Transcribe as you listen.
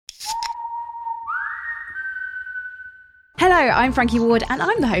Hello, I'm Frankie Ward and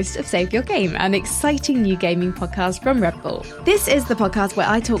I'm the host of Save Your Game, an exciting new gaming podcast from Red Bull. This is the podcast where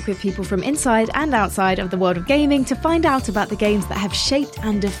I talk with people from inside and outside of the world of gaming to find out about the games that have shaped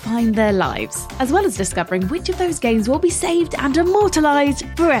and defined their lives, as well as discovering which of those games will be saved and immortalised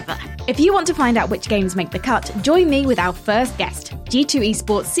forever. If you want to find out which games make the cut, join me with our first guest, G2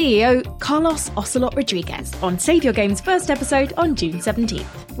 Esports CEO Carlos Ocelot Rodriguez, on Save Your Game's first episode on June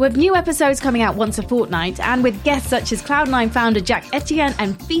 17th. With new episodes coming out once a fortnight, and with guests such as Cloud9 founder Jack Etienne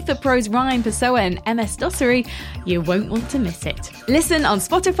and FIFA pros Ryan Pessoa and MS Dossery, you won't want to miss it. Listen on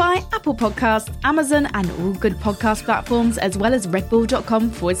Spotify, Apple Podcasts, Amazon, and all good podcast platforms, as well as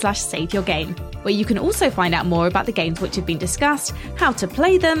redbull.com/Save Your Game, where you can also find out more about the games which have been discussed, how to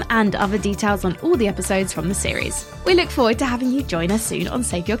play them, and other details on all the episodes from the series. We look forward to having you join us soon on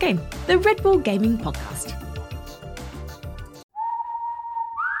Save Your Game, the Red Bull Gaming Podcast.